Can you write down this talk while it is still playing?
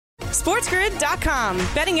SportsGrid.com.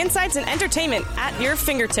 Betting insights and entertainment at your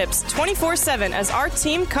fingertips 24/7 as our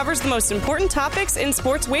team covers the most important topics in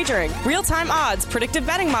sports wagering. Real-time odds, predictive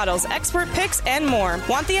betting models, expert picks, and more.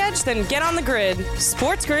 Want the edge? Then get on the grid.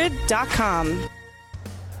 SportsGrid.com.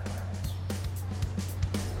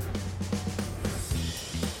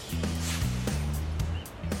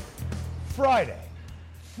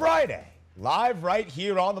 Friday, live right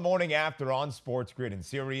here on the morning after on Sports Grid and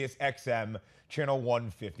Sirius XM channel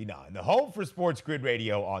 159, the home for Sports Grid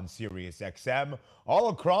Radio on Sirius XM, all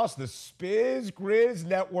across the Spiz Grizz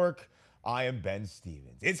network. I am Ben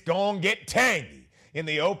Stevens. It's gonna get tangy in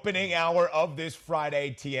the opening hour of this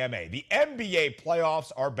Friday TMA. The NBA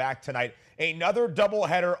playoffs are back tonight. Another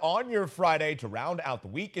doubleheader on your Friday to round out the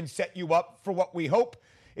week and set you up for what we hope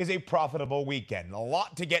is a profitable weekend. A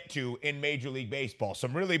lot to get to in Major League Baseball.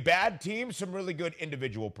 Some really bad teams, some really good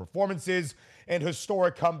individual performances, and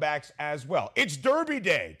historic comebacks as well. It's Derby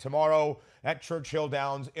Day tomorrow at Churchill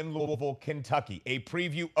Downs in Louisville, Kentucky. A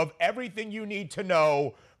preview of everything you need to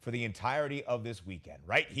know for the entirety of this weekend,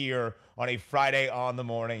 right here on a Friday on the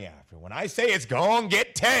morning after. When I say it's gonna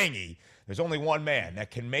get tangy, there's only one man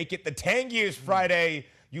that can make it the tangiest Friday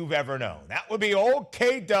you've ever known. That would be old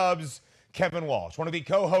K-Dubs, Kevin Walsh, one of the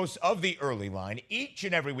co-hosts of The Early Line, each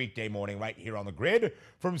and every weekday morning right here on the grid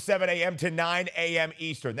from 7 a.m. to 9 a.m.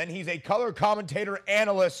 Eastern. Then he's a color commentator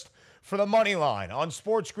analyst for the Money Line on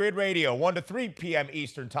Sports Grid Radio, 1 to 3 p.m.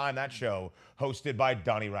 Eastern time. That show hosted by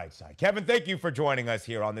Donnie Rightside. Kevin, thank you for joining us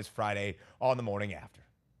here on this Friday on the morning after.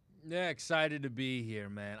 Yeah, excited to be here,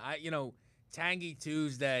 man. Tangy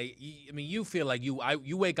Tuesday. You feel like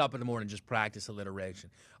you wake up in the morning and just practice alliteration.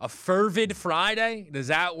 A fervid Friday? Does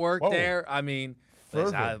that work there? Fervid.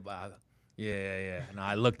 Yeah. No,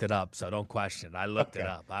 I looked it up, so don't question it. I looked it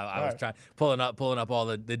up. I was trying pulling up all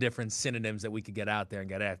the different synonyms that we could get out there and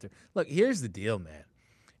get after. Look, here's the deal, man.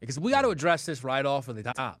 Because we got to address this right off of the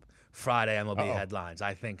top. Friday MLB headlines.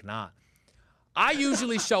 I think not. I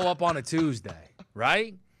usually show up on a Tuesday,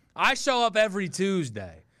 right? I show up every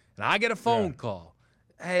Tuesday. And I get a phone call.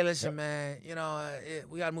 Hey, listen, man,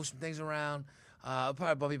 we got to move some things around. I'll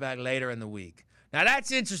probably be back later in the week. Now,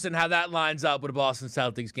 that's interesting how that lines up with the Boston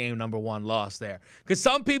Celtics game #1 loss there. Because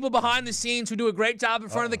some people behind the scenes who do a great job in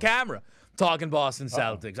front of the camera talking Boston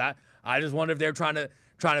Celtics. I just wonder if they're trying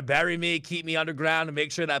to bury me, keep me underground, and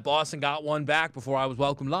make sure that Boston got one back before I was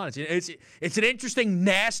welcomed on. It's an interesting,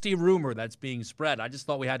 nasty rumor that's being spread. I just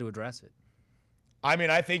thought we had to address it.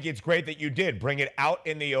 I think it's great that you did bring it out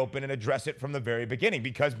in the open and address it from the very beginning,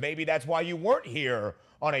 because maybe that's why you weren't here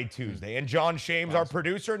on a Tuesday. And John Shames, our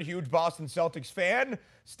producer and huge Boston Celtics fan,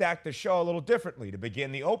 stacked the show a little differently to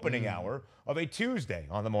begin the opening hour of a Tuesday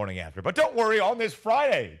on the morning after. But don't worry, on this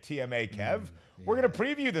Friday, TMA Kev, we're going to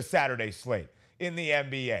preview the Saturday slate in the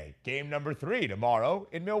NBA. Game #3 tomorrow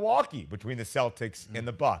in Milwaukee between the Celtics and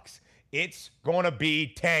the Bucks. It's going to be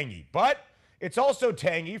tangy, but it's also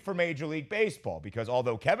tangy for Major League Baseball, because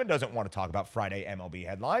although Kevin doesn't want to talk about Friday MLB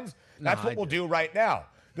headlines, that's what we'll do right now.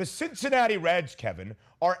 The Cincinnati Reds, Kevin,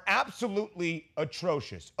 are absolutely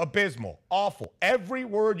atrocious, abysmal, awful. Every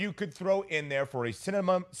word you could throw in there for a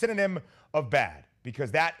synonym of bad,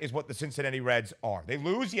 because that is what the Cincinnati Reds are. They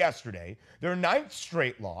lose yesterday, their 9th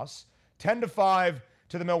straight loss, 10-5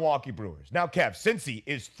 to the Milwaukee Brewers. Now, Kev, Cincy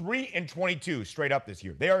is 3-22 straight up this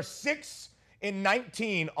year. They are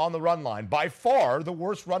 6-19 on the run line, by far the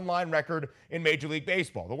worst run line record in Major League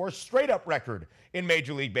Baseball, the worst straight-up record in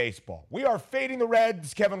Major League Baseball. We are fading the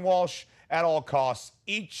Reds, Kevin Walsh, at all costs,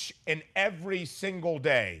 each and every single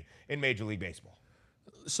day in Major League Baseball.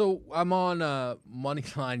 So I'm on Money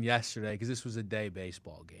Line yesterday because this was a day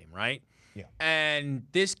baseball game, right? Yeah. And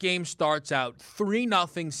this game starts out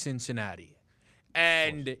 3-0 Cincinnati.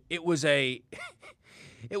 And it was a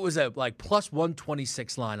like plus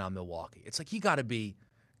 126 line on Milwaukee. It's like, this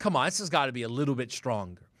has got to be a little bit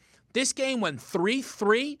stronger. This game went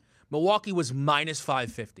 3-3. Milwaukee was minus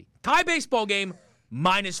 550. Tie baseball game,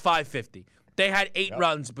 minus 550. They had 8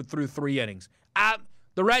 runs but through 3 innings.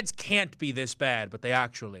 The Reds can't be this bad, but they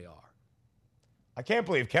actually are. I can't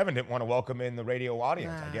believe Kevin didn't want to welcome in the radio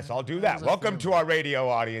audience. I guess I'll do that. Welcome to our radio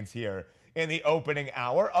audience here in the opening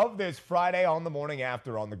hour of this Friday on the morning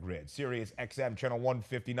after on the grid. Sirius XM channel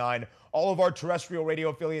 159. All of our terrestrial radio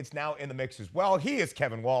affiliates now in the mix as well. He is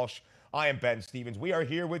Kevin Walsh. I am Ben Stevens. We are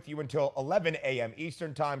here with you until 11 a.m.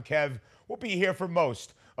 Eastern time. Kev will be here for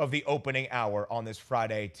most of the opening hour on this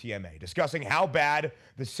Friday TMA, discussing how bad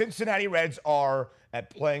the Cincinnati Reds are at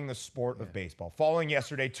playing the sport of baseball. Falling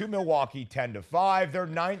yesterday to Milwaukee 10-5, their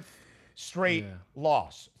 9th straight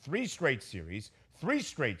loss, 3 straight series, 3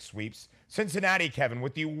 straight sweeps. Cincinnati, Kevin,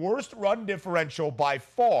 with the worst run differential by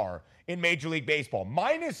far in Major League Baseball.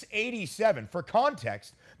 Minus 87. For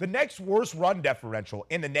context, the next worst run differential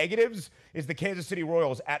in the negatives is the Kansas City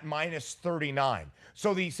Royals at minus 39.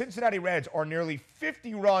 So the Cincinnati Reds are nearly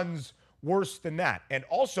 50 runs worse than that. And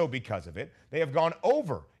also because of it, they have gone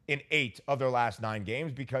over in 8 of their last 9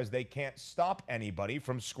 games because they can't stop anybody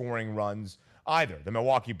from scoring runs either. The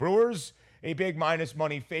Milwaukee Brewers, a big minus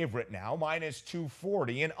money favorite now, minus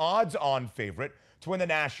 240, an odds-on favorite to win the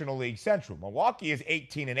National League Central. Milwaukee is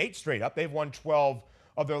 18-8 straight up. They've won 12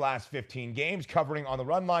 of their last 15 games, covering on the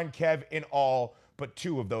run line, Kev, in all but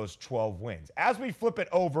 2 of those 12 wins. As we flip it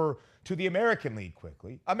over to the American League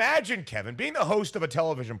quickly, imagine, Kevin, being the host of a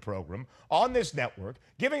television program on this network,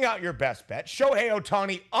 giving out your best bet, Shohei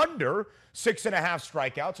Ohtani under 6.5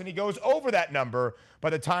 strikeouts, and he goes over that number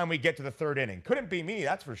by the time we get to the 3rd inning. Couldn't be me,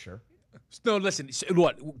 that's for sure. No, listen,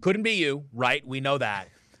 what? Couldn't be you, right? We know that.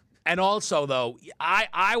 And also, though,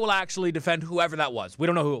 I will actually defend whoever that was. We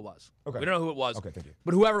don't know who it was. Okay. We don't know who it was. Okay, thank you.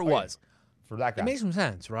 But whoever it was. For that guy. It makes some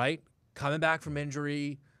sense, right? Coming back from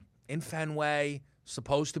injury in Fenway,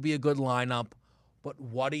 supposed to be a good lineup. But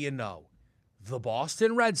what do you know? The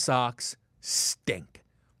Boston Red Sox stink.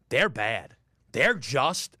 They're bad. They're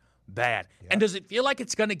just bad. Yep. And does it feel like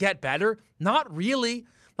it's going to get better? Not really.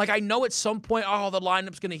 Like, I know at some point, the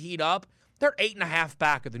lineup's going to heat up. They're 8.5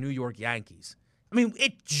 back of the New York Yankees. I mean,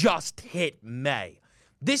 it just hit May.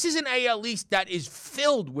 This is an AL East that is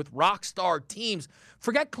filled with rock star teams.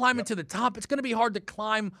 Forget climbing to the top. It's going to be hard to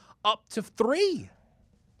climb up to 3.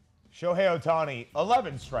 Shohei Ohtani,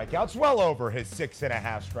 11 strikeouts, well over his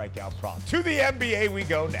 6.5 strikeout prop. To the NBA we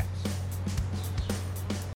go next.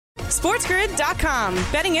 SportsGrid.com.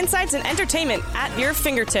 Betting insights and entertainment at your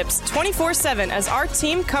fingertips 24/7 as our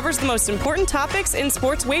team covers the most important topics in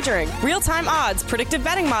sports wagering. Real-time odds, predictive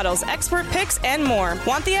betting models, expert picks, and more.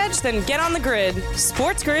 Want the edge? Then get on the grid.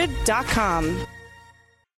 SportsGrid.com.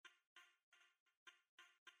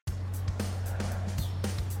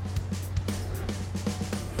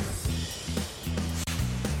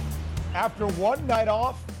 After one night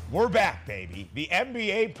off, we're back, baby. The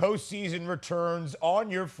NBA postseason returns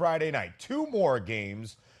on your Friday night. 2 more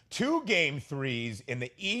games, 2 game 3s in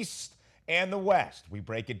the East and the West. We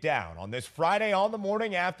break it down on this Friday on the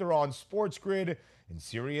morning after on Sports Grid and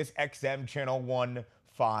Sirius XM Channel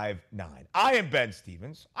 159. I am Ben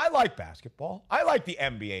Stevens. I like basketball. I like the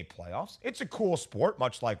NBA playoffs. It's a cool sport,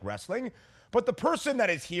 much like wrestling. But the person that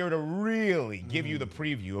is here to really give you the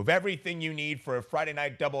preview of everything you need for a Friday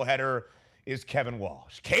night doubleheader is Kevin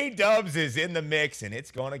Walsh. K-Dubs is in the mix, and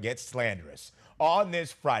it's going to get slanderous on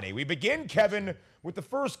this Friday. We begin, Kevin, with the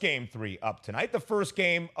first game 3 up tonight, the first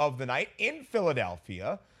game of the night in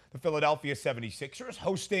Philadelphia. The Philadelphia 76ers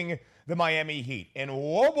hosting the Miami Heat. And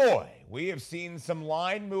whoa boy, we have seen some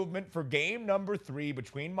line movement for game number 3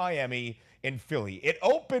 between Miami and Philly. It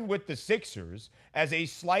opened with the Sixers as a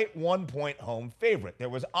slight 1-point home favorite. There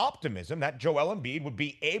was optimism that Joel Embiid would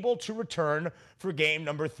be able to return for game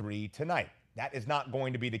number 3 tonight. That is not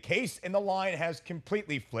going to be the case, and the line has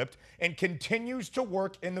completely flipped and continues to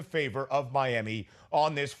work in the favor of Miami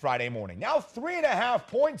on this Friday morning. Now 3.5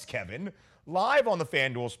 points, Kevin, live on the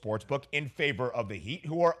FanDuel Sportsbook in favor of the Heat,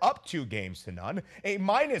 who are up 2-0, a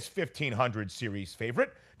minus 1,500 series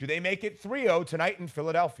favorite. Do they make it 3-0 tonight in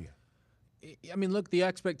Philadelphia? I mean, look, the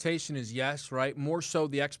expectation is yes, right? More so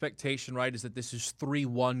the expectation, right, is that this is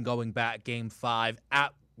 3-1 going back game 5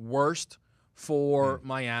 at worst for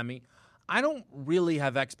Miami. I don't really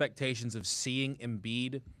have expectations of seeing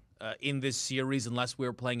Embiid in this series unless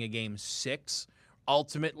we're playing a game 6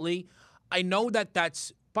 ultimately. I know that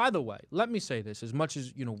that's, by the way, let me say this, as much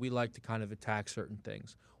as, we like to kind of attack certain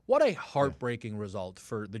things. What a heartbreaking result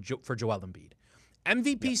for Joel Embiid.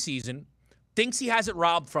 MVP season. Thinks he has it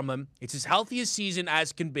robbed from him. It's his healthiest season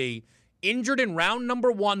as can be. Injured in round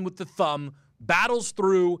number 1 with the thumb. Battles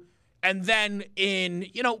through. And then in,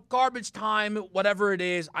 garbage time, whatever it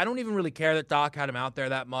is. I don't even really care that Doc had him out there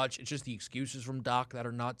that much. It's just the excuses from Doc that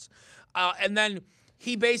are nuts. And then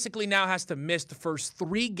he basically now has to miss the first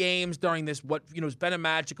 3 games during this, has been a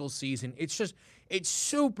magical season. It's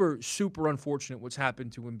super, super unfortunate what's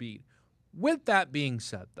happened to Embiid. With that being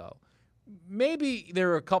said, though, maybe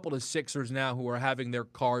there are a couple of Sixers now who are having their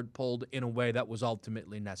card pulled in a way that was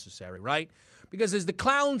ultimately necessary, right? Because as the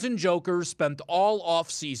clowns and jokers spent all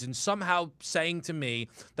offseason somehow saying to me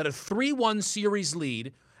that a 3-1 series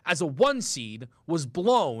lead as a 1 seed was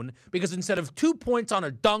blown because instead of 2 points on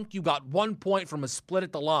a dunk, you got 1 point from a split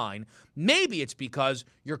at the line, maybe it's because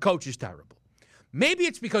your coach is terrible. Maybe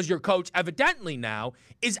it's because your coach evidently now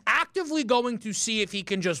is actively going to see if he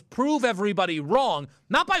can just prove everybody wrong,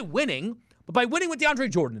 not by winning, by winning with DeAndre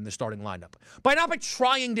Jordan in the starting lineup, by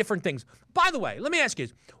trying different things. By the way, let me ask you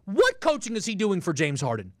this. What coaching is he doing for James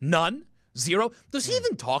Harden? None? Zero? Does he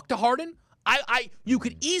even talk to Harden? You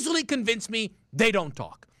could easily convince me they don't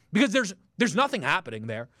talk because there's nothing happening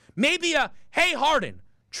there. Maybe hey Harden,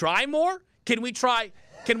 try more? Can we try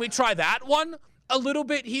that one a little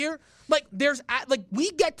bit here? Like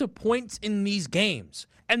we get to points in these games,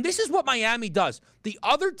 and this is what Miami does. The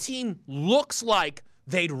other team looks like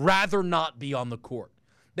they'd rather not be on the court.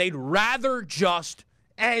 They'd rather just,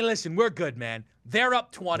 hey, listen, we're good, man. They're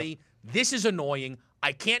up 20. This is annoying.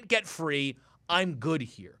 I can't get free. I'm good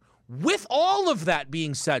here. With all of that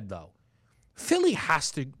being said, though, Philly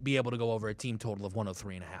has to be able to go over a team total of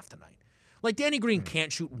 103.5 tonight. Like, Danny Green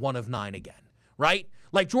can't shoot 1 of 9 again, right?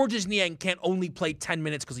 Like, Georges Niang can't only play 10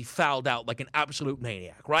 minutes because he fouled out like an absolute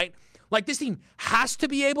maniac, right? Like, this team has to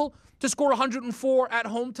be able to score 104 at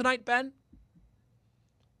home tonight, Ben?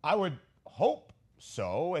 I would hope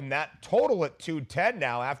so. And that total at 210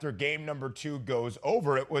 now after game number 2 goes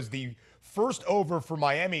over. It was the first over for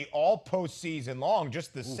Miami all postseason long,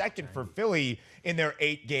 just the second for Philly in their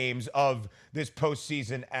 8 games of this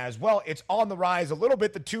postseason as well. It's on the rise a little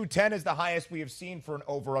bit. The 210 is the highest we have seen for an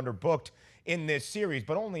over-under booked in this series,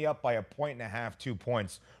 but only up by 1.5, 2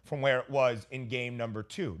 points from where it was in game number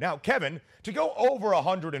 2. Now, Kevin, to go over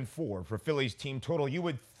 104 for Philly's team total, you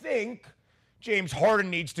would think James Harden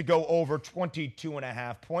needs to go over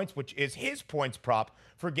 22.5 points, which is his points prop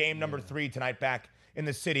for game number 3 tonight back in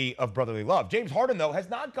the city of brotherly love. James Harden, though, has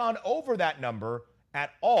not gone over that number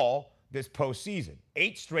at all this postseason.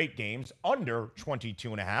 8 straight games under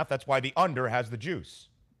 22.5. That's why the under has the juice.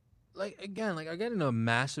 I got into a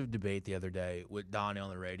massive debate the other day with Donnie on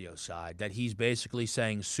the radio side that he's basically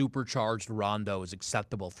saying supercharged Rondo is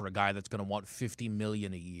acceptable for a guy that's going to want $50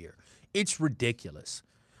 million a year. It's ridiculous.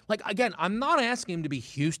 Again, I'm not asking him to be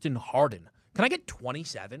Houston Harden. Can I get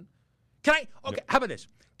 27? Okay, how about this?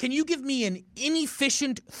 Can you give me an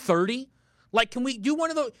inefficient 30? Can we do one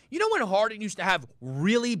of those? You know when Harden used to have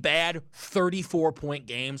really bad 34-point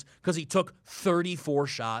games because he took 34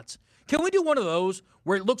 shots? Can we do one of those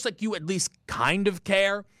where it looks like you at least kind of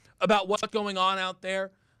care about what's going on out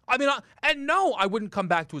there? I mean, no, I wouldn't come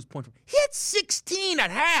back to his point. He had 16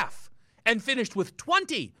 at half and finished with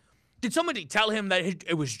 20. Did somebody tell him that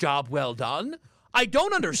it was job well done? I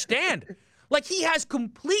don't understand. He has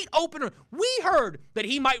complete open. We heard that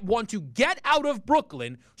he might want to get out of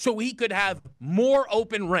Brooklyn so he could have more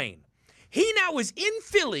open reign. He now is in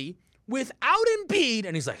Philly without Embiid,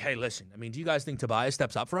 and he's like, hey, listen, do you guys think Tobias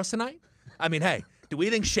steps up for us tonight? Hey, do we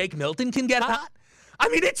think Shake Milton can get hot?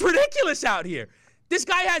 It's ridiculous out here. This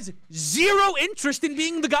guy has zero interest in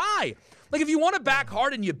being the guy. If you want to back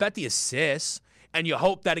Harden, you bet the assists. And you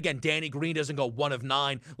hope that, again, Danny Green doesn't go 1 of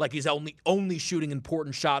 9 like he's only shooting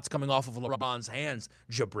important shots coming off of LeBron's hands,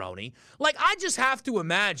 jabroni. I just have to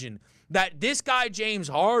imagine that this guy, James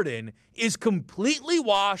Harden, is completely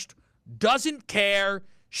washed, doesn't care,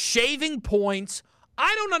 shaving points.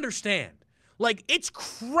 I don't understand. It's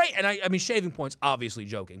crazy. And shaving points, obviously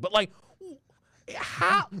joking. But,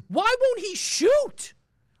 how? Why won't he shoot?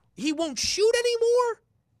 He won't shoot anymore?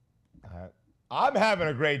 I'm having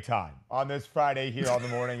a great time on this Friday here on the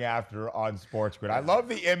morning after on Sports Grid. I love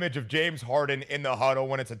the image of James Harden in the huddle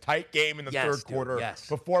when it's a tight game in the third quarter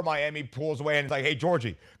before Miami pulls away and it's like, hey,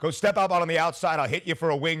 Georgie, go step out on the outside. I'll hit you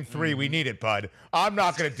for a wing 3. We need it, bud. I'm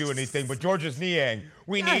not going to do anything, but Georges Niang,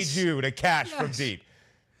 we need you to cash from deep.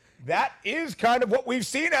 That is kind of what we've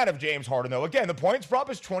seen out of James Harden, though. Again, the points prop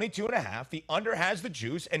is 22.5. The under has the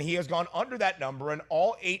juice, and he has gone under that number in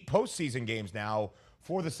all 8 postseason games now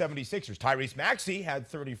for the 76ers. Tyrese Maxey had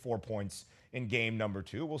 34 points in game number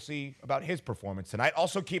 2. We'll see about his performance tonight.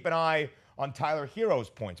 Also keep an eye on Tyler Hero's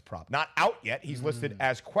points prop. Not out yet. He's listed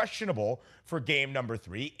as questionable for game number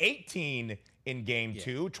 3. 18 in game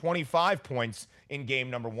 2, 25 points in game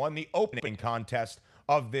number 1, the opening contest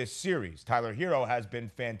of this series. Tyler Hero has been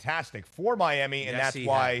fantastic for Miami, and that's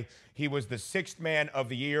why he was the 6th man of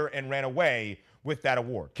the year and ran away with that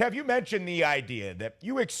award. Kev, you mentioned the idea that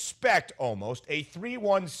you expect almost a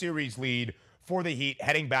 3-1 series lead for the Heat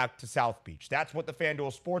heading back to South Beach. That's what the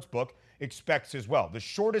FanDuel Sportsbook expects as well. The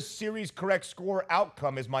shortest series correct score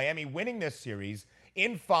outcome is Miami winning this series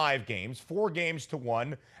in 5 games, 4 games to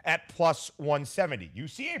 1 at plus 170. You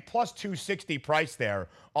see a plus 260 price there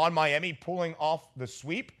on Miami pulling off the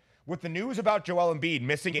sweep with the news about Joel Embiid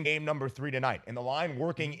missing in game number 3 tonight and the line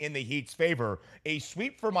working in the Heat's favor. A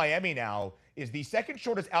sweep for Miami now is the second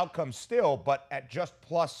shortest outcome still, but at just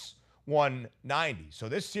plus 190. So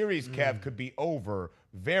this series, Kev, could be over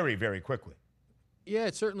very, very quickly. Yeah,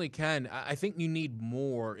 it certainly can. I think you need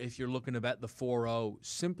more if you're looking to bet the 4-0,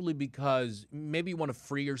 simply because maybe you want to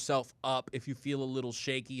free yourself up if you feel a little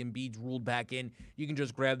shaky and Embiid's ruled back in. You can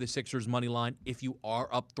just grab the Sixers money line if you are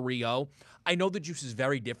up 3-0. I know the juice is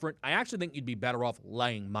very different. I actually think you'd be better off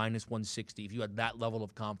laying -160 if you had that level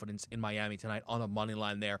of confidence in Miami tonight on a money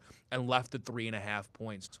line there and left the 3.5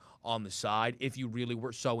 points on the side if you really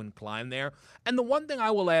were so inclined there. And the one thing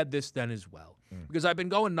I will add this then as well, because I've been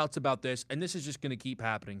going nuts about this, and this is just going to keep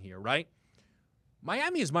happening here, right?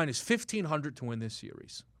 Miami is -1,500 to win this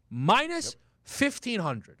series.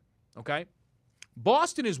 -1,500, okay?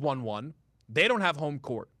 Boston is 1-1. They don't have home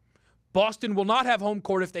court. Boston will not have home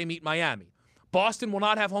court if they meet Miami. Boston will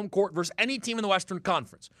not have home court versus any team in the Western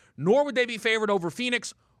Conference, nor would they be favored over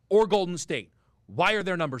Phoenix or Golden State. Why are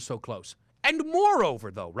their numbers so close? And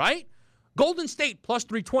moreover, though, right? Golden State plus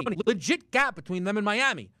 320, legit gap between them and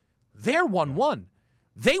Miami. They're 1-1.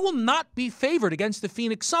 They will not be favored against the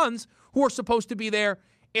Phoenix Suns, who are supposed to be there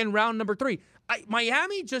in round number 3.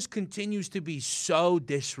 Miami just continues to be so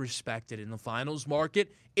disrespected in the finals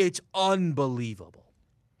market. It's unbelievable.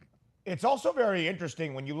 It's also very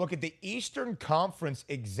interesting when you look at the Eastern Conference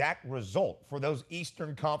exact result for those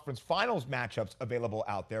Eastern Conference finals matchups available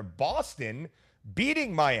out there. Boston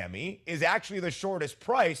beating Miami is actually the shortest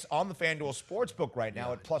price on the FanDuel Sportsbook right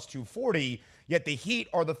now at plus 240, yet the Heat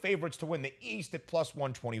are the favorites to win the East at plus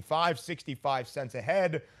 125, 65 cents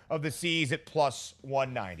ahead of the C's at plus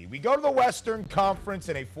 190. We go to the Western Conference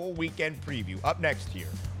in a full weekend preview up next here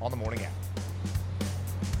on the Morning After.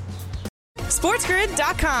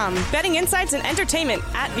 SportsGrid.com. Betting insights and entertainment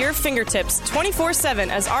at your fingertips 24/7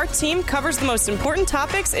 as our team covers the most important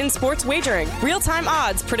topics in sports wagering. Real-time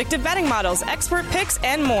odds, predictive betting models, expert picks,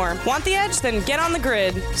 and more. Want the edge? Then get on the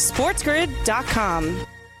grid. SportsGrid.com.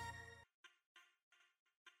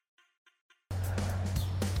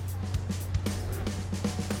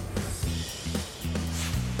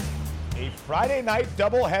 Friday night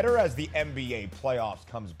doubleheader as the NBA playoffs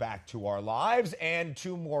comes back to our lives, and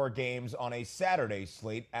 2 more games on a Saturday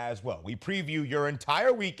slate as well. We preview your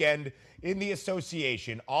entire weekend in the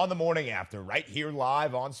association on the Morning After, right here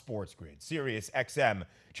live on Sports Grid, Sirius XM,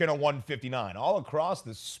 channel 159, all across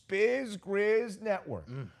the Spiz Grizz network.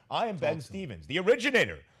 I am Ben Stevens. The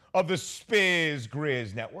originator of the Spiz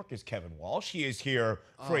Grizz network is Kevin Walsh. He is here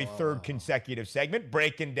for a third consecutive segment,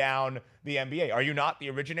 breaking down the NBA. Are you not the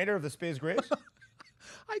originator of the Spiz Grizz?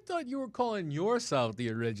 I thought you were calling yourself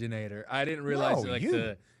the originator. I didn't realize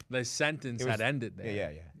the sentence had ended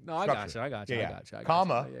there. Yeah. No, I got you.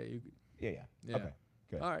 Comma. Yeah. Okay.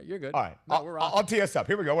 Good. All right, you're good. All right, No, I'll tee us up.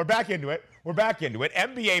 Here we go. We're back into it.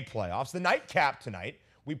 NBA playoffs. The nightcap tonight.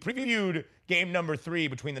 We previewed game number 3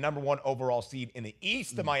 between the number 1 overall seed in the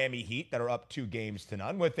East, the Miami Heat, that are up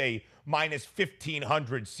 2-0 with a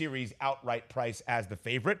 -1,500 series outright price as the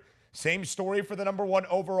favorite. Same story for the number 1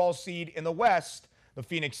 overall seed in the West, the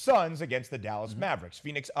Phoenix Suns against the Dallas Mavericks.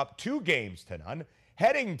 Phoenix up 2-0,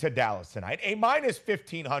 heading to Dallas tonight, a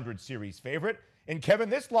 -1,500 series favorite. And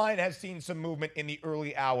Kevin, this line has seen some movement in the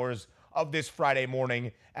early hours of this Friday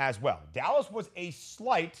morning as well. Dallas was a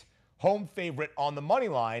slight home favorite on the money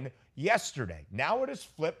line yesterday. Now it has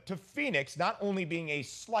flipped to Phoenix not only being a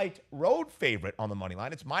slight road favorite on the money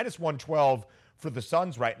line, it's -112 for the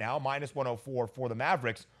Suns right now, -104 for the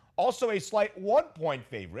Mavericks. Also a slight 1-point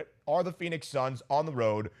favorite are the Phoenix Suns on the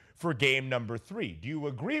road for game number 3. Do you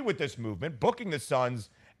agree with this movement, booking the Suns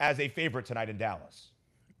as a favorite tonight in Dallas?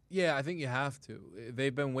 Yeah, I think you have to.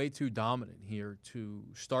 They've been way too dominant here to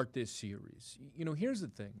start this series. You know, here's the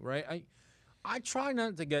thing, right? I try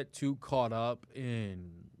not to get too caught up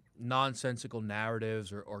in nonsensical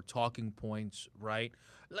narratives or talking points, right?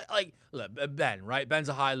 Like, look, Ben, right? Ben's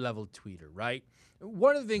a high-level tweeter, right?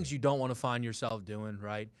 One of the things you don't want to find yourself doing,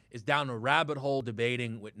 right, is down a rabbit hole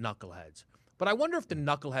debating with knuckleheads. But I wonder if the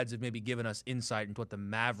knuckleheads have maybe given us insight into what the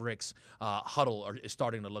Mavericks huddle is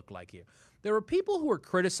starting to look like here. There are people who are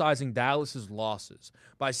criticizing Dallas's losses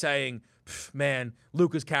by saying, man,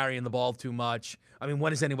 Luka's carrying the ball too much. I mean,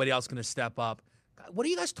 when is anybody else going to step up? What are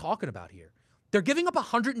you guys talking about here? They're giving up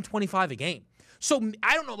 125 a game. So,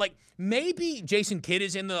 I don't know, like, maybe Jason Kidd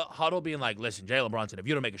is in the huddle being like, listen, Jalen Brunson, if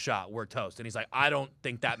you don't make a shot, we're toast. And he's like, I don't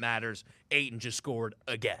think that matters. Ayton just scored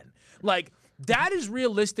again. Like, that is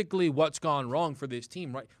realistically what's gone wrong for this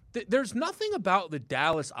team, right? There's nothing about the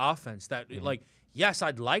Dallas offense that, like, yes,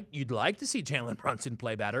 you'd like to see Jalen Brunson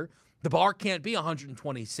play better. The bar can't be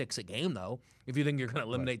 126 a game, though, if you think you're going to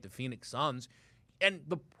eliminate the Phoenix Suns. And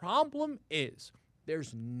the problem is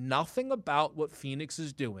there's nothing about what Phoenix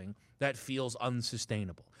is doing that feels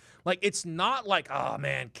unsustainable. Like, it's not like, oh,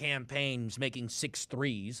 man, Campaign's making 6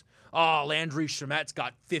 threes. Oh, Landry Shamet's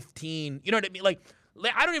got 15. You know what I mean? Like,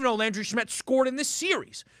 I don't even know Landry Shamet scored in this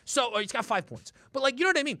series. So he's got 5 points. But, like, you know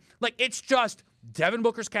what I mean? Like, it's just Devin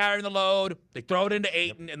Booker's carrying the load. They throw it into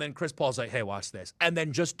Ayton, and then Chris Paul's like, hey, watch this. And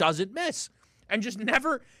then just doesn't miss. And just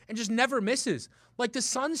never misses. Like, the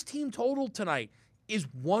Suns team total tonight is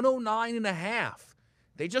 109.5.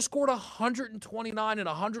 They just scored 129 and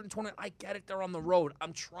 120. I get it, they're on the road.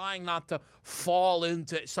 I'm trying not to fall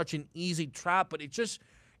into such an easy trap, but it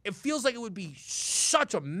feels like it would be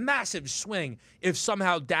such a massive swing if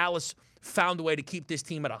somehow Dallas found a way to keep this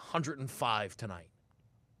team at 105 tonight.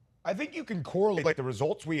 I think you can correlate the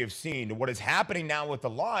results we have seen to what is happening now with the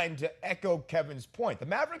line to echo Kevin's point. The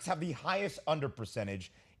Mavericks have the highest under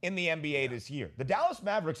percentage in the NBA this year. The Dallas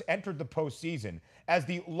Mavericks entered the postseason as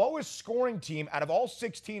the lowest scoring team out of all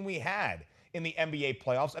 16 we had in the NBA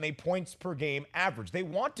playoffs and a points per game average. They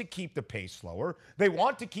want to keep the pace lower. They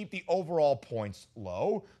want to keep the overall points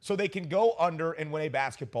low so they can go under and win a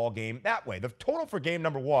basketball game that way. The total for game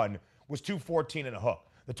number 1 was 214 and a hook.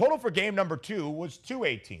 The total for game number 2 was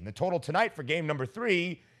 218. The total tonight for game number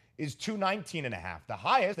 3 is 219 and a half. The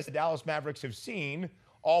highest the Dallas Mavericks have seen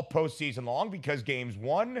all postseason long because games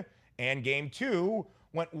 1 and game 2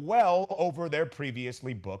 went well over their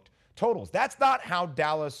previously booked totals. That's not how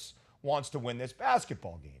Dallas wants to win this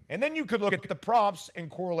basketball game. And then you could look at the props and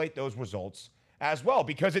correlate those results as well,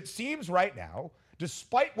 because it seems right now,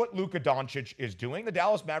 despite what Luka Doncic is doing, the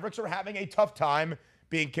Dallas Mavericks are having a tough time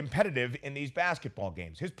being competitive in these basketball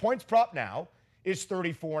games. His points prop now is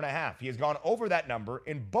 34.5. He has gone over that number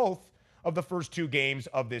in both of the first 2 games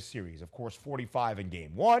of this series. Of course, 45 in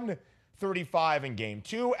game 1, 35 in game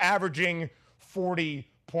 2, averaging 40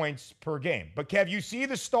 points per game. But Kev, you see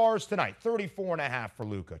the stars tonight, 34.5 for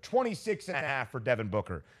Luka, 26.5 for Devin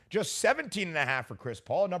Booker, just 17.5 for Chris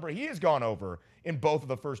Paul, a number he has gone over in both of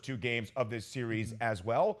the first 2 games of this series as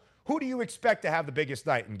well. Who do you expect to have the biggest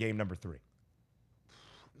night in game number 3?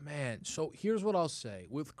 Man, so here's what I'll say.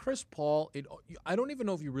 With Chris Paul, I don't even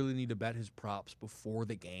know if you really need to bet his props before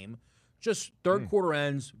the game. Just third quarter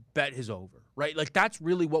ends, bet his over, right? Like, that's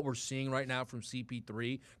really what we're seeing right now from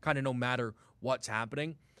CP3, kind of no matter what's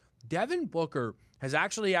happening. Devin Booker has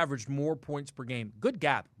actually averaged more points per game, good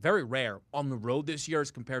gap, very rare, on the road this year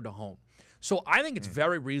as compared to home. So I think it's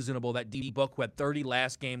very reasonable that D. Book, who had 30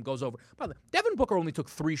 last game, goes over. By the way, Devin Booker only took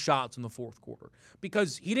 3 shots in the fourth quarter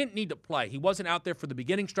because he didn't need to play. He wasn't out there for the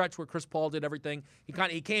beginning stretch where Chris Paul did everything.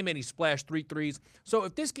 He came in, he splashed 3 threes. So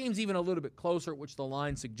if this game's even a little bit closer, which the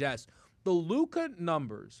line suggests, the Luka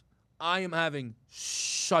numbers I am having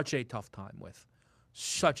such a tough time with.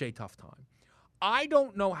 Such a tough time. I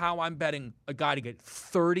don't know how I'm betting a guy to get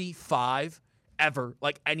 35 ever,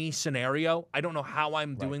 like any scenario. I don't know how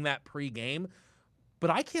I'm doing that pre-game, but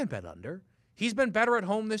I can't bet under. He's been better at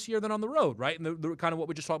home this year than on the road, right? And the kind of what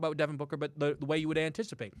we just talked about with Devin Booker, but the way you would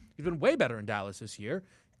anticipate. He's been way better in Dallas this year.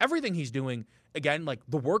 Everything he's doing, again, like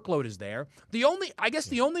the workload is there. The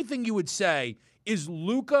only thing you would say is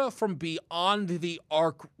Luka from beyond the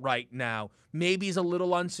arc right now maybe is a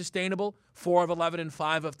little unsustainable, 4 of 11 and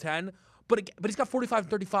 5 of 10, but he's got 45 and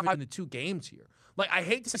 35 in the 2 games here. Like, I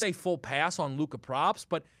hate to say full pass on Luka props,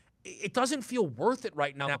 but it doesn't feel worth it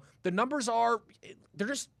right now. The numbers they're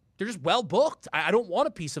just well booked. I don't want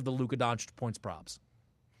a piece of the Luka Doncic points props.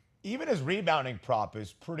 Even his rebounding prop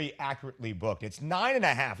is pretty accurately booked. It's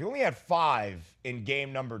 9.5. He only had 5 in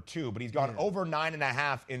game number 2, but he's gone over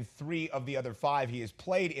 9.5 in 3 of the other 5 he has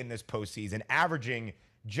played in this postseason, averaging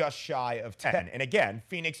just shy of 10. And again,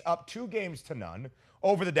 Phoenix up 2 games to none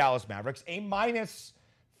over the Dallas Mavericks, a minus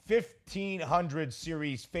 1,500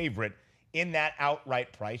 series favorite in that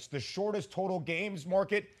outright price. The shortest total games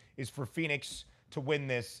market is for Phoenix to win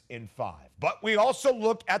this in 5. But we also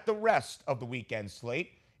look at the rest of the weekend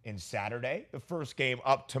slate. In Saturday, the first game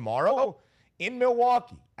up tomorrow in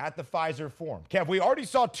Milwaukee at the Pfizer Forum. Kev, we already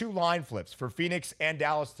saw 2 line flips for Phoenix and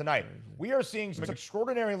Dallas tonight. We are seeing some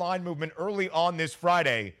extraordinary line movement early on this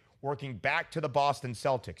Friday, working back to the Boston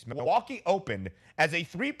Celtics. Milwaukee opened as a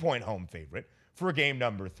 3-point home favorite for game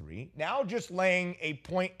number 3, now just laying a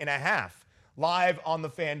 1.5 live on the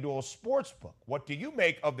FanDuel Sportsbook. What do you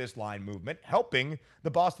make of this line movement helping the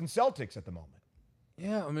Boston Celtics at the moment?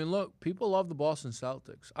 Yeah, I mean, look, people love the Boston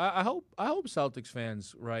Celtics. I hope Celtics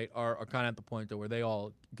fans, right, are kind of at the point though where they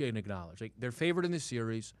all can acknowledge, like, they're favored in this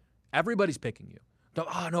series. Everybody's picking you.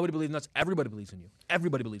 Nobody believes in us. Everybody believes in you.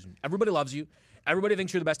 Everybody believes in you. Everybody loves you. Everybody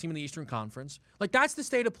thinks you're the best team in the Eastern Conference. Like, that's the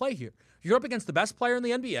state of play here. You're up against the best player in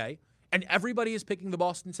the NBA, and everybody is picking the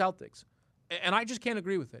Boston Celtics. And I just can't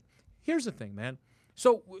agree with it. Here's the thing, man.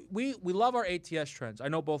 So we love our ATS trends. I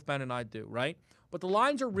know both Ben and I do, right? But the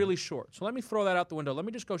lines are really short. So let me throw that out the window. Let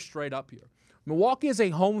me just go straight up here. Milwaukee is a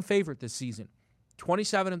home favorite this season,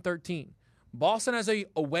 27-13. Boston has a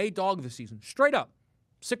away dog this season, straight up,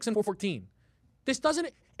 6-14. This doesn't.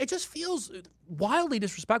 It just feels wildly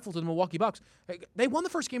disrespectful to the Milwaukee Bucks. They won the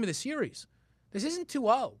first game of the series. This isn't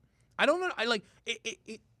 2-0. I don't know.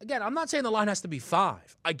 Again, I'm not saying the line has to be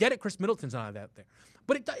 5. I get it. Chris Middleton's not out there,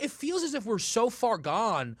 but it feels as if we're so far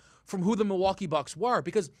gone from who the Milwaukee Bucks were.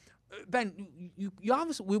 Because Ben, you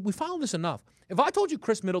obviously we follow this enough. If I told you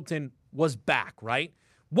Chris Middleton was back, right?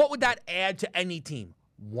 What would that add to any team?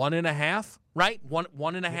 1.5, right?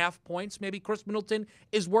 1.5 points. Maybe Chris Middleton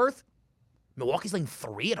is worth. Milwaukee's laying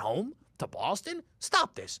 3 at home to Boston?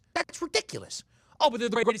 Stop this. That's ridiculous. Oh, but they're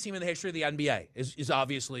the greatest team in the history of the NBA is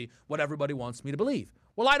obviously what everybody wants me to believe.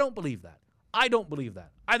 Well, I don't believe that.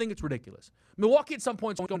 I think it's ridiculous. Milwaukee at some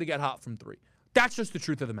point is going to get hot from 3. That's just the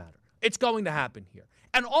truth of the matter. It's going to happen here.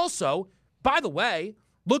 And also, by the way,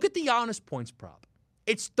 look at the Giannis points prop.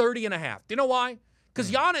 It's 30.5. Do you know why?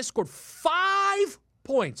 Because Giannis scored 5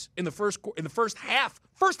 points in the first half,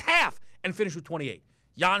 and finished with 28.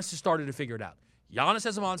 Giannis has started to figure it out. Giannis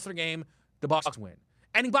has a monster game. The Bucks win.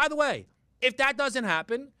 And by the way, if that doesn't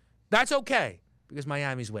happen, that's okay because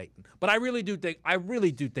Miami's waiting. But I really do think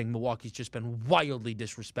Milwaukee's just been wildly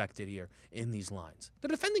disrespected here in these lines. They're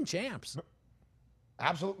defending champs.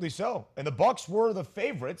 Absolutely so. And the Bucks were the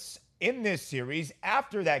favorites in this series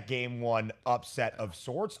after that Game 1 upset of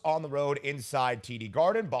sorts on the road inside TD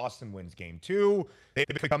Garden. Boston wins Game 2. They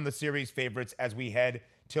become the series favorites as we head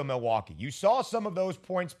to Milwaukee. You saw some of those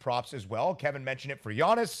points props as well. Kevin mentioned it for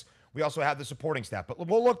Giannis. We also have the supporting staff. But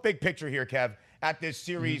we'll look big picture here, Kev, at this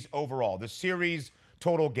series overall. The series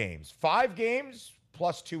total games. 5 games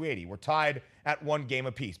plus 280. We're tied at 1 game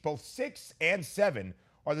apiece. Both 6 and 7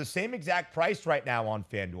 are the same exact price right now on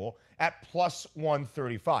FanDuel at plus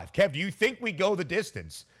 135. Kev, do you think we go the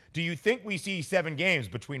distance? Do you think we see 7 games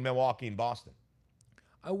between Milwaukee and Boston?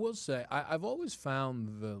 I will say, I've always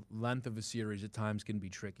found the length of a series at times can be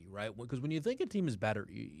tricky, right? Because when you think a team is better,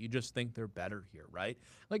 you just think they're better here, right?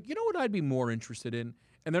 Like, you know what I'd be more interested in?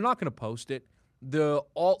 And they're not going to post it. The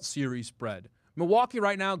alt series spread. Milwaukee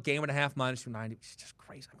right now, 1.5 minus 290. It's just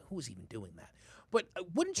crazy. I mean, who is even doing that? But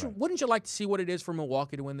wouldn't you like to see what it is for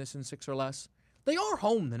Milwaukee to win this in 6 or less? They are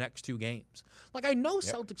home the next 2 games. Like, I know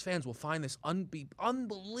Celtics fans will find this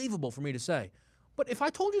unbelievable for me to say. But if I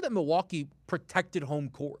told you that Milwaukee protected home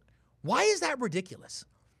court, why is that ridiculous?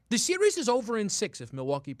 The series is over in 6 if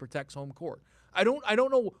Milwaukee protects home court. I don't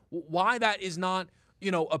know why that is not,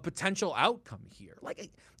 a potential outcome here. Like,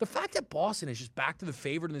 the fact that Boston is just back to the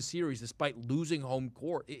favorite in the series despite losing home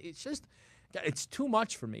court, it's too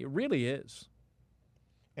much for me. It really is.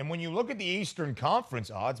 And when you look at the Eastern Conference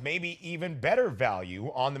odds, maybe even better value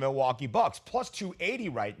on the Milwaukee Bucks. Plus 280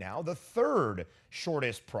 right now, the third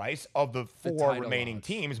shortest price of the 4 remaining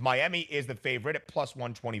teams. Miami is the favorite at plus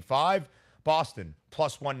 125. Boston,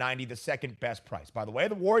 plus 190, the second best price. By the way,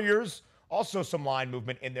 the Warriors, also some line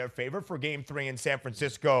movement in their favor for Game 3 in San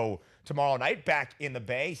Francisco tomorrow night. Back in the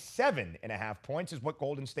Bay, 7.5 points is what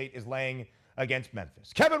Golden State is laying against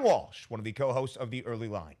Memphis. Kevin Walsh, one of the co-hosts of The Early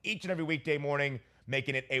Line, each and every weekday morning,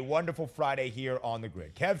 making it a wonderful Friday here on The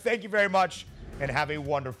Grid. Kev, thank you very much, and have a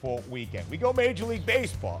wonderful weekend. We go Major League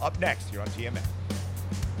Baseball up next here on TMN.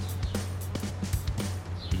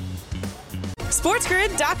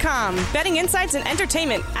 SportsGrid.com. Betting insights and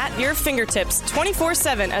entertainment at your fingertips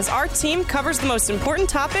 24/7 as our team covers the most important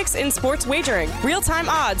topics in sports wagering. Real-time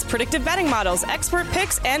odds, predictive betting models, expert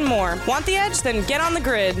picks, and more. Want the edge? Then get on the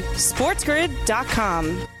grid.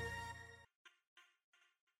 SportsGrid.com.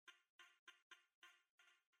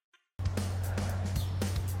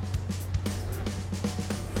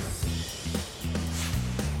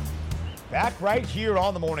 Back right here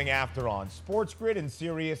on the Morning After on Sports Grid and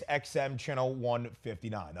Sirius XM Channel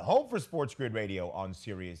 159. The home for Sports Grid Radio on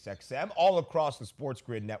Sirius XM, all across the Sports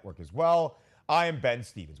Grid network as well. I am Ben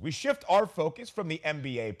Stevens. We shift our focus from the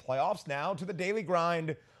NBA playoffs now to the daily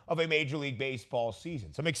grind of a Major League Baseball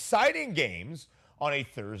season. Some exciting games on a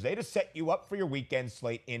Thursday to set you up for your weekend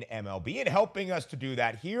slate in MLB. And helping us to do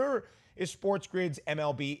that here is Sports Grid's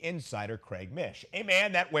MLB insider, Craig Mish, a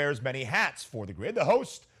man that wears many hats for the Grid, the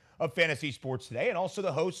host of Fantasy Sports Today, and also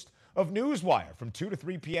the host of Newswire from 2 to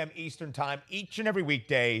 3 p.m. Eastern Time each and every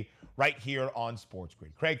weekday right here on Sports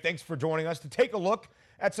Grid. Craig, thanks for joining us to take a look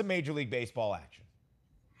at some Major League Baseball action.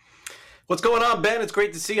 What's going on, Ben? It's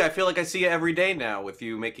great to see you. I feel like I see you every day now with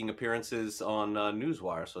you making appearances on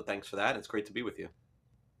Newswire, so thanks for that. It's great to be with you.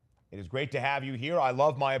 It is great to have you here. I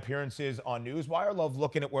love my appearances on Newswire. Love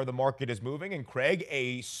looking at where the market is moving. And Craig,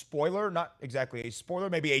 a spoiler, not exactly a spoiler,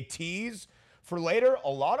 maybe a tease for later. A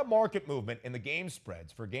lot of market movement in the game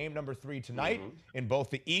spreads for game number 3 tonight in both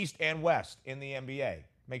the East and West in the NBA.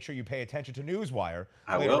 Make sure you pay attention to Newswire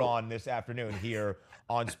later on this afternoon here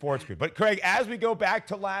on Sports Grid. But Craig, as we go back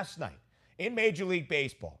to last night in Major League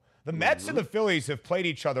Baseball, the Mets and the Phillies have played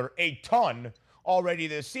each other a ton already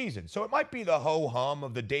this season. So it might be the ho-hum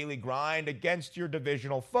of the daily grind against your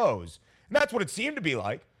divisional foes. And that's what it seemed to be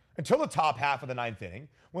like until the top half of the 9th inning,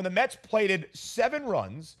 when the Mets plated 7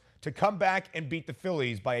 runs to come back and beat the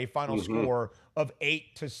Phillies by a final score of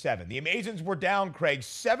 8-7. The Amazons were down, Craig,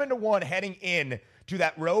 7-1 heading in to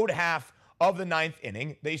that road half of the 9th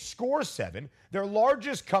inning. They score 7, their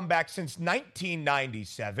largest comeback since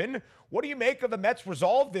 1997. What do you make of the Mets'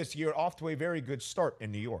 resolve this year, off to a very good start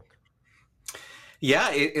in New York?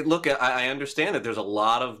 Yeah, look, I understand that there's a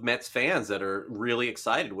lot of Mets fans that are really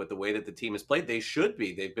excited with the way that the team has played. They should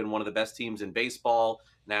be. They've been one of the best teams in baseball.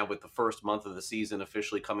 Now with the first month of the season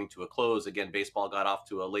officially coming to a close. Again, baseball got off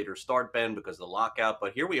to a later start, Ben, because of the lockout.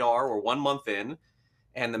 But here we are. We're 1 month in,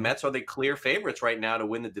 and the Mets are the clear favorites right now to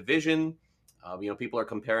win the division. People are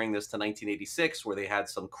comparing this to 1986, where they had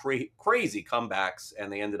some crazy comebacks,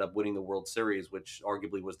 and they ended up winning the World Series, which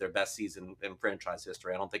arguably was their best season in franchise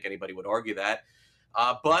history. I don't think anybody would argue that.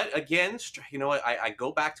 But again, I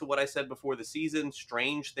go back to what I said before the season.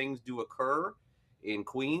 Strange things do occur in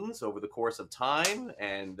Queens over the course of time,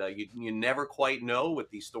 and you never quite know with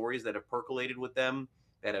these stories that have percolated with them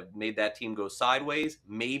that have made that team go sideways.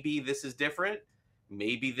 Maybe this is different.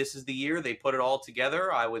 Maybe this is the year they put it all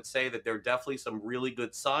together. I would say that there are definitely some really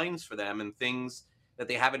good signs for them and things that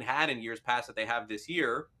they haven't had in years past that they have this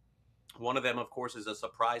year. One of them, of course, is a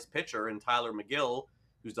surprise pitcher in Tyler McGill,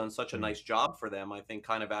 who's done such a nice job for them, I think,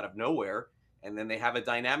 kind of out of nowhere. And then they have a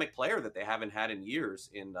dynamic player that they haven't had in years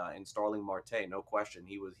in Starling Marte, no question.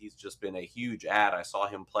 He's just been a huge add. I saw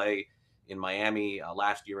him play in Miami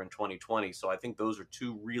last year in 2020. So I think those are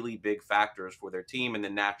 2 really big factors for their team. And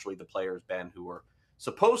then naturally the players, Ben, who are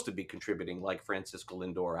supposed to be contributing, like Francisco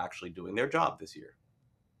Lindor, actually doing their job this year.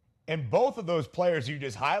 And both of those players you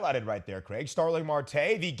just highlighted right there, Craig, Starling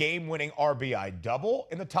Marte, the game-winning RBI double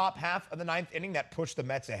in the top half of the 9th inning that pushed the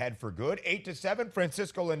Mets ahead for good. 8-7,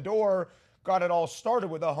 Francisco Lindor got it all started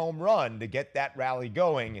with a home run to get that rally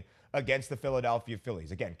going against the Philadelphia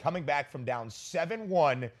Phillies. Again, coming back from down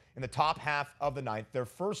 7-1 in the top half of the 9th, their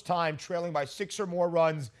first time trailing by 6 or more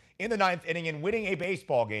runs in the 9th inning and winning a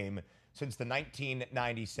baseball game since the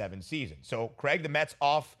 1997 season. So, Craig, the Mets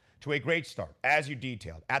off to a great start, as you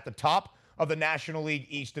detailed, at the top of the National League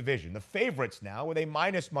East Division. The favorites now with a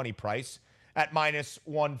minus money price at minus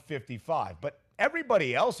 155. But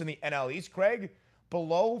everybody else in the NL East, Craig,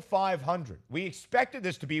 below 500. We expected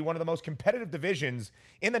this to be one of the most competitive divisions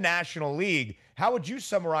in the National League. How would you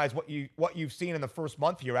summarize what you've seen in the first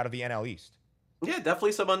month here out of the NL East? Yeah,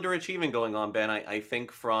 definitely some underachieving going on, Ben. I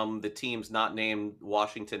think from the teams not named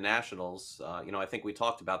Washington Nationals. I think we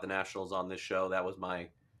talked about the Nationals on this show. That was my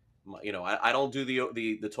I don't do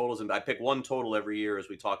the totals, and I pick one total every year, as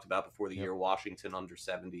we talked about before the year. Washington under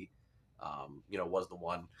 70, was the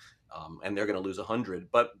one, and they're going to lose 100.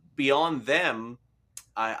 But beyond them,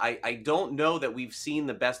 I don't know that we've seen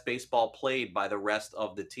the best baseball played by the rest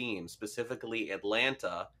of the team, specifically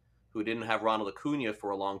Atlanta, who didn't have Ronald Acuna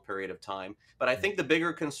for a long period of time. But I think the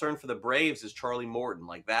bigger concern for the Braves is Charlie Morton.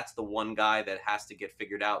 Like, that's the one guy that has to get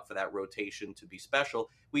figured out for that rotation to be special.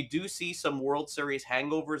 We do see some World Series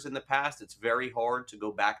hangovers in the past. It's very hard to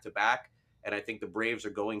go back-to-back, and I think the Braves are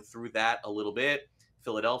going through that a little bit.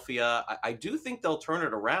 Philadelphia, I do think they'll turn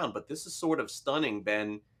it around, but this is sort of stunning,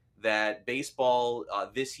 Ben, that baseball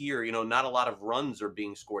this year, not a lot of runs are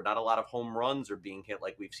being scored, not a lot of home runs are being hit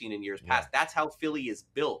like we've seen in years past. That's how Philly is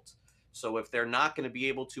built. So if they're not going to be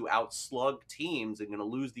able to outslug teams and going to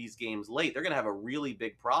lose these games late, they're going to have a really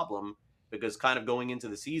big problem, because kind of going into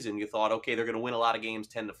the season, you thought, okay, they're going to win a lot of games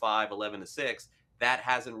 10-5, 11-6. That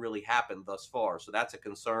hasn't really happened thus far. So that's a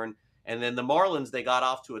concern. And then the Marlins, they got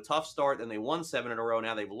off to a tough start, and they won 7 in a row.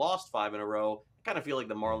 Now they've lost 5 in a row. I kind of feel like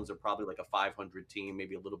the Marlins are probably like a 500 team,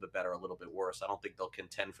 maybe a little bit better, a little bit worse. I don't think they'll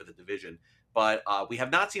contend for the division. But we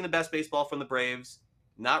have not seen the best baseball from the Braves.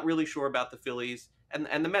 Not really sure about the Phillies.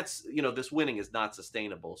 And the Mets, this winning is not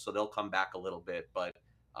sustainable, so they'll come back a little bit. But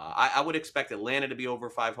I would expect Atlanta to be over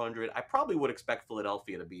 500. I probably would expect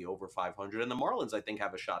Philadelphia to be over 500. And the Marlins, I think,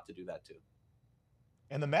 have a shot to do that too.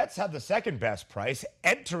 And the Mets have the second best price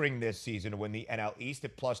entering this season to win the NL East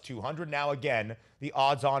at plus 200. Now, again, the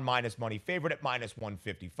odds-on minus money favorite at minus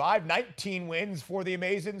 155. 19 wins for the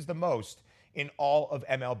Amazons, the most in all of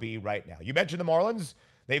MLB right now. You mentioned the Marlins.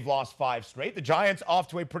 They've lost 5 straight. The Giants off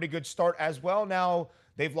to a pretty good start as well. Now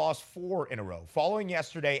they've lost 4 in a row, following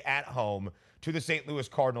yesterday at home to the St. Louis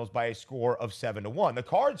Cardinals by a score of 7-1. The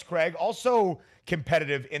Cards, Craig, also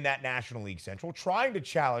competitive in that National League Central, trying to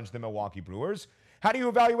challenge the Milwaukee Brewers. How do you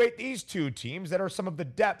evaluate these two teams that are some of the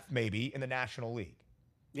depth maybe in the National League?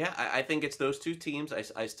 Yeah, I think it's those two teams.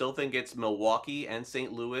 I still think it's Milwaukee and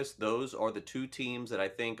St. Louis. Those are the two teams that I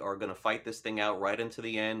think are going to fight this thing out right into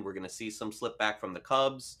the end. We're going to see some slip back from the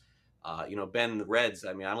Cubs. Ben, the Reds,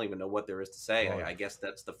 I mean, I don't even know what there is to say. I guess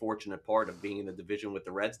that's the fortunate part of being in the division with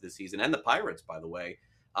the Reds this season, and the Pirates, by the way.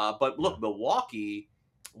 But look, Milwaukee,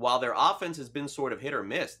 while their offense has been sort of hit or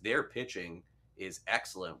miss, their pitching is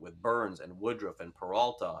excellent with Burns and Woodruff and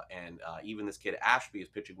Peralta, and even this kid Ashby is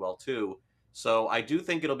pitching well too. So I do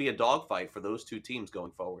think it'll be a dogfight for those two teams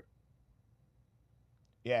going forward.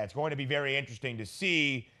 Yeah, it's going to be very interesting to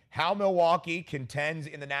see how Milwaukee contends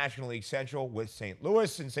in the National League Central with St.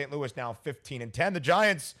 Louis. And St. Louis now 15-10. The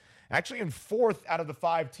Giants actually in 4th out of the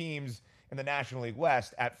 5 teams in the National League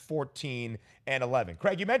West at 14-11.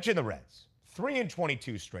 Craig, you mentioned the Reds.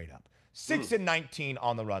 3-22 straight up. 6-19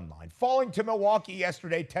 on the run line. Falling to Milwaukee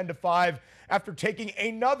yesterday 10-5 after taking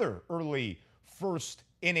another early first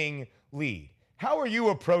inning lead. How are you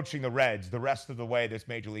approaching the Reds the rest of the way this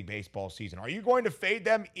Major League Baseball season? Are you going to fade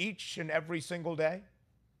them each and every single day?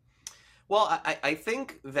 Well, I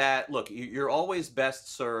think that, look, you're always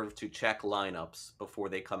best served to check lineups before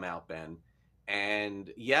they come out, Ben.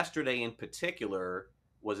 And yesterday in particular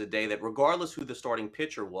was a day that regardless who the starting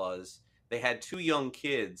pitcher was, they had 2 young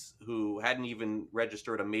kids who hadn't even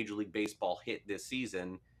registered a Major League Baseball hit this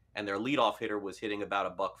season, and their leadoff hitter was hitting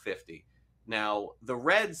about $150. Now, the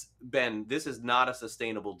Reds, Ben, this is not a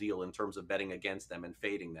sustainable deal in terms of betting against them and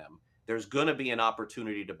fading them. There's going to be an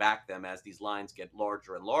opportunity to back them as these lines get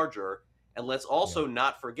larger and larger. And let's also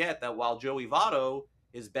not forget that while Joey Votto,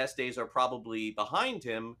 his best days are probably behind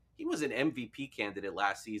him, he was an MVP candidate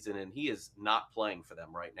last season, and he is not playing for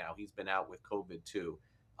them right now. He's been out with COVID too.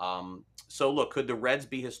 So look, could the Reds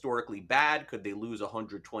be historically bad? Could they lose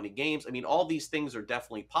 120 games? I mean, all these things are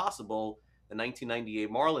definitely possible. The 1998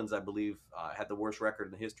 Marlins, I believe, had the worst record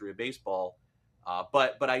in the history of baseball.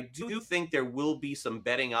 But I do think there will be some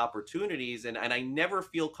betting opportunities, and I never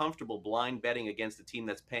feel comfortable blind betting against a team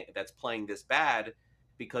that's playing this bad,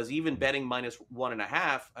 because even betting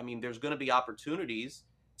 -1.5, I mean, there's going to be opportunities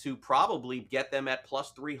to probably get them at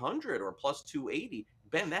 +300 or +280.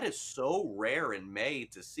 Ben, that is so rare in May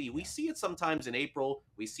to see. We see it sometimes in April.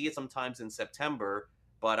 We see it sometimes in September.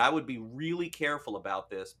 But I would be really careful about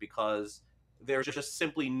this, because there's just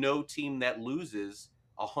simply no team that loses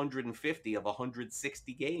 150 of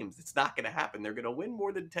 160 games. It's not going to happen. They're going to win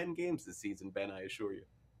more than 10 games this season, Ben, I assure you.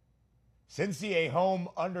 Cincy, a home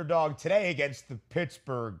underdog today against the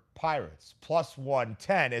Pittsburgh Pirates.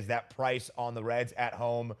 +110 is that price on the Reds at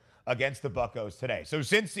home against the Buccos today. So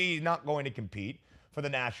Cincy not going to compete for the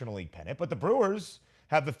National League pennant, but the Brewers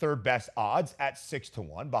have the 3rd best odds at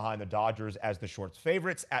 6-1 behind the Dodgers as the shorts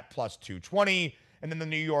favorites at +220. And then the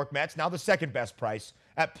New York Mets, now the 2nd best price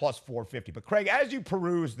at +450. But Craig, as you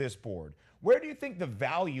peruse this board, where do you think the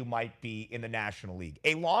value might be in the National League?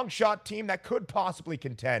 A long shot team that could possibly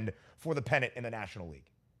contend for the pennant in the National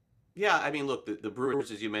League. Yeah, I mean, look, the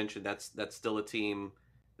Brewers, as you mentioned, that's still a team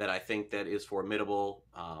that I think that is formidable.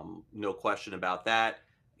 No question about that.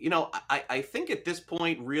 You know, I think at this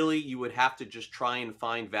point, really, you would have to just try and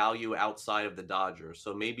find value outside of the Dodgers.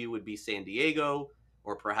 So maybe it would be San Diego,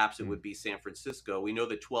 or perhaps it would be San Francisco. We know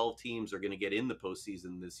that 12 teams are going to get in the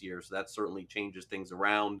postseason this year, so that certainly changes things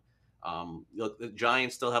around. Look, the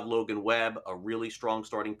Giants still have Logan Webb, a really strong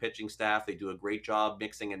starting pitching staff. They do a great job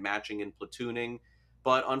mixing and matching and platooning.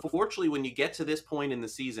 But unfortunately, when you get to this point in the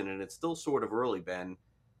season, and it's still sort of early, Ben,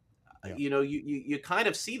 you know, you kind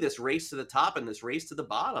of see this race to the top and this race to the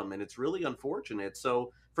bottom, and it's really unfortunate.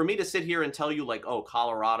 So for me to sit here and tell you, like, oh,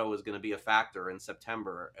 Colorado is going to be a factor in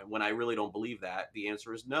September, when I really don't believe that, the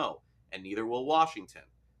answer is no. And neither will Washington.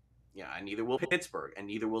 Yeah, and neither will Pittsburgh, and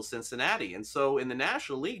neither will Cincinnati. And so in the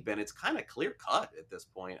National League, Ben, it's kind of clear cut at this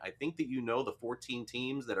point. I think that you know the 14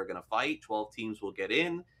 teams that are going to fight, 12 teams will get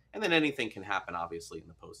in, and then anything can happen, obviously, in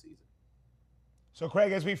the postseason. So,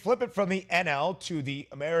 Craig, as we flip it from the NL to the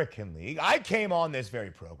American League, I came on this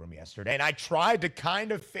very program yesterday, and I tried to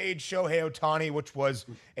kind of fade Shohei Ohtani, which was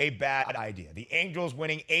a bad idea. The Angels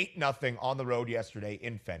winning 8-0 on the road yesterday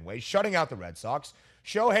in Fenway, shutting out the Red Sox.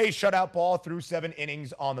 Shohei shutout ball through 7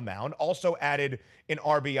 innings on the mound, also added an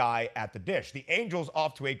RBI at the dish. The Angels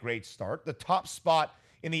off to a great start. The top spot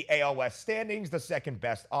in the AL West standings, the 2nd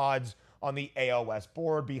best odds on the AL West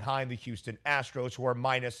board behind the Houston Astros, who are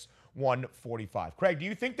 145. Craig, do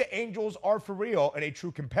you think the Angels are for real and a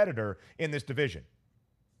true competitor in this division?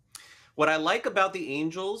 What I like about the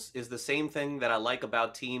Angels is the same thing that I like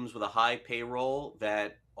about teams with a high payroll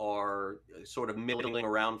that are sort of middling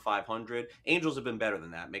around 500. Angels have been better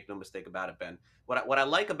than that. Make no mistake about it, Ben. What I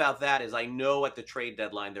like about that is I know at the trade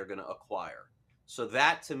deadline they're going to acquire. So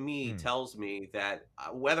that to me tells me that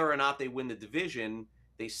whether or not they win the division,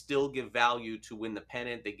 they still give value to win the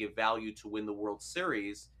pennant. They give value to win the World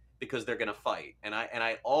Series because they're going to fight. And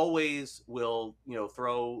I always will,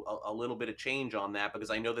 throw a little bit of change on that because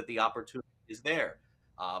I know that the opportunity is there.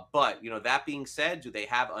 But, that being said, do they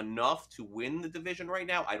have enough to win the division right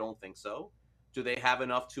now? I don't think so. Do they have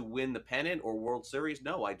enough to win the pennant or World Series?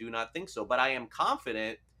 No, I do not think so. But I am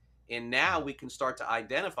confident in now we can start to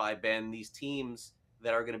identify, Ben, these teams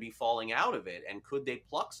that are going to be falling out of it. And could they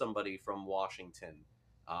pluck somebody from Washington?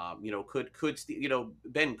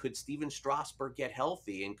 Ben, could Steven Strasburg get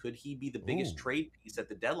healthy, and could he be the biggest trade piece at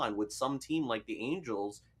the deadline? Would some team like the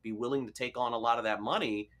Angels be willing to take on a lot of that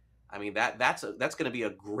money? I mean, that's going to be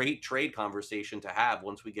a great trade conversation to have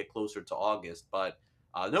once we get closer to August. But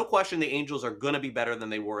no question, the Angels are going to be better than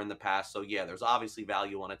they were in the past. So yeah, there's obviously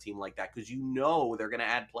value on a team like that because they're going to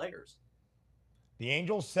add players. The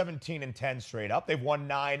Angels 17-10 straight up. They've won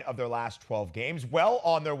 9 of their last 12 games, well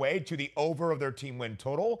on their way to the over of their team win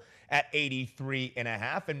total at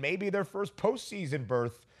 83.5, and maybe their first postseason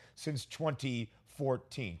berth since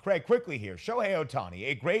 2014. Craig, quickly here. Shohei Ohtani,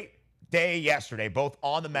 a great day yesterday, both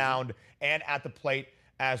on the mound and at the plate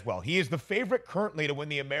as well. He is the favorite currently to win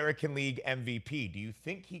the American League MVP. Do you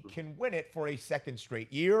think he can win it for a second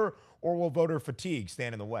straight year, or will voter fatigue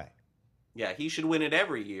stand in the way? Yeah, he should win it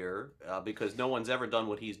every year because no one's ever done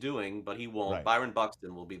what he's doing, but he won't. Right. Byron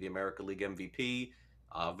Buxton will be the American League MVP.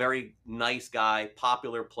 Very nice guy,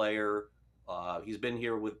 popular player. He's been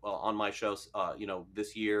here on my show,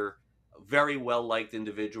 this year. Very well-liked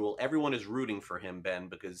individual. Everyone is rooting for him, Ben,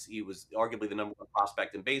 because he was arguably the number 1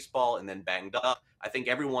 prospect in baseball and then banged up. I think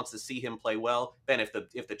everyone wants to see him play well. Ben, if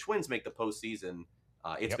the Twins make the postseason,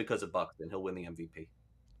 it's because of Buxton. He'll win the MVP.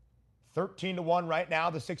 13-1 right now,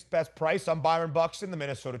 the 6th best price on Byron Buxton. The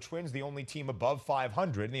Minnesota Twins, the only team above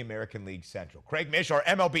 500 in the American League Central. Craig Mish, our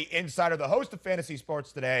MLB insider, the host of Fantasy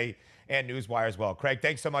Sports Today and Newswire as well. Craig,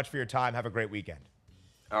 thanks so much for your time. Have a great weekend.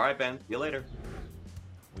 All right, Ben. See you later.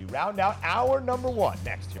 We round out hour number 1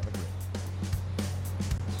 next here on the Grid.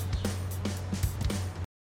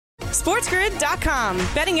 SportsGrid.com.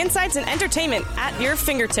 Betting insights and entertainment at your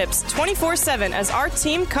fingertips 24/7 as our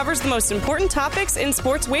team covers the most important topics in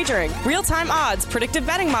sports wagering. Real-time odds, predictive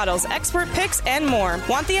betting models, expert picks, and more.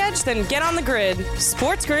 Want the edge? Then get on the grid.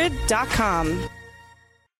 SportsGrid.com.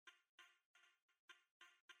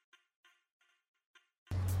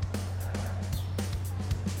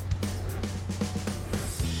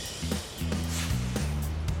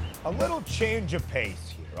 A little change of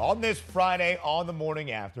pace here on this Friday on the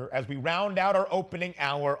morning after as we round out our opening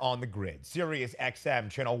hour on the Grid. Sirius XM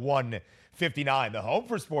channel 159, the home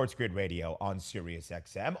for Sports Grid Radio on Sirius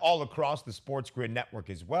XM, all across the Sports Grid network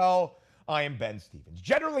as well. I am Ben Stevens.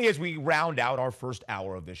 Generally, as we round out our first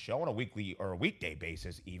hour of this show on a weekly or a weekday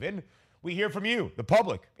basis even, we hear from you, the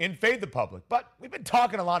public, in Fade the Public. But we've been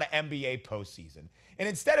talking a lot of NBA postseason. And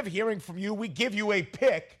instead of hearing from you, we give you a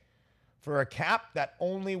pick for a cap that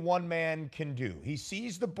only one man can do. He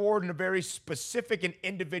sees the board in a very specific and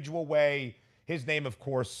individual way. His name, of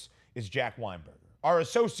course, is Jack Weinberger, our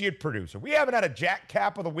associate producer. We haven't had a Jack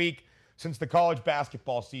cap of the week since the college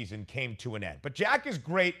basketball season came to an end. But Jack is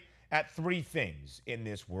great at 3 things in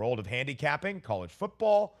this world of handicapping: college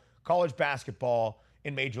football, college basketball,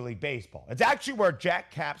 in Major League Baseball. It's actually where Jack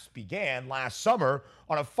Caps began last summer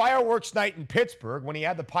on a fireworks night in Pittsburgh when he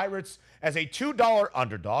had the Pirates as a $2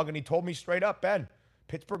 underdog, and he told me straight up, Ben,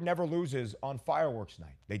 Pittsburgh never loses on fireworks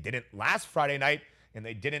night. They didn't last Friday night, and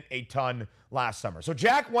they didn't a ton last summer. So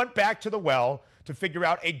Jack went back to the well to figure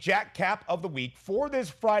out a Jack Cap of the week for this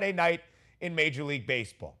Friday night in Major League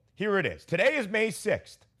Baseball. Here it is. Today is May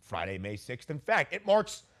 6th, Friday, May 6th. In fact, it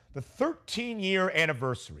marks the 13-year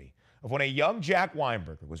anniversary of when a young Jack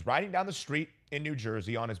Weinberger was riding down the street in New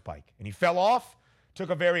Jersey on his bike, and he fell off, took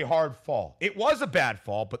a very hard fall. It was a bad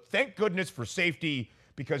fall, but thank goodness for safety,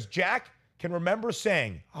 because Jack can remember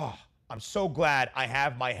saying, "Oh, I'm so glad I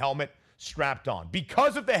have my helmet strapped on."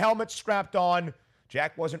 Because of the helmet strapped on,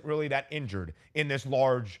 Jack wasn't really that injured in this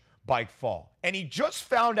large bike fall. And he just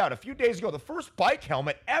found out a few days ago the first bike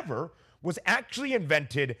helmet ever was actually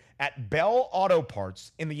invented at Bell Auto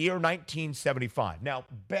Parts in the year 1975. Now,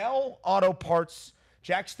 Bell Auto Parts,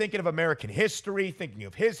 Jack's thinking of American history, thinking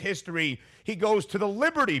of his history. He goes to the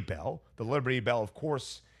Liberty Bell. The Liberty Bell, of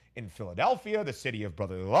course, in Philadelphia, the city of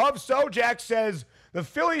brotherly love. So Jack says the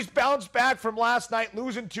Phillies bounce back from last night,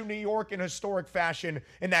 losing to New York in historic fashion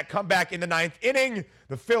in that comeback in the 9th inning.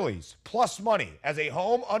 The Phillies plus money as a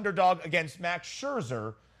home underdog against Max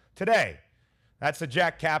Scherzer today. That's the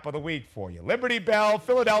Jack Cap of the week for you. Liberty Bell,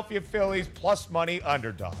 Philadelphia Phillies plus money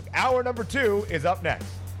underdog. Hour number 2 is up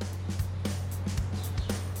next.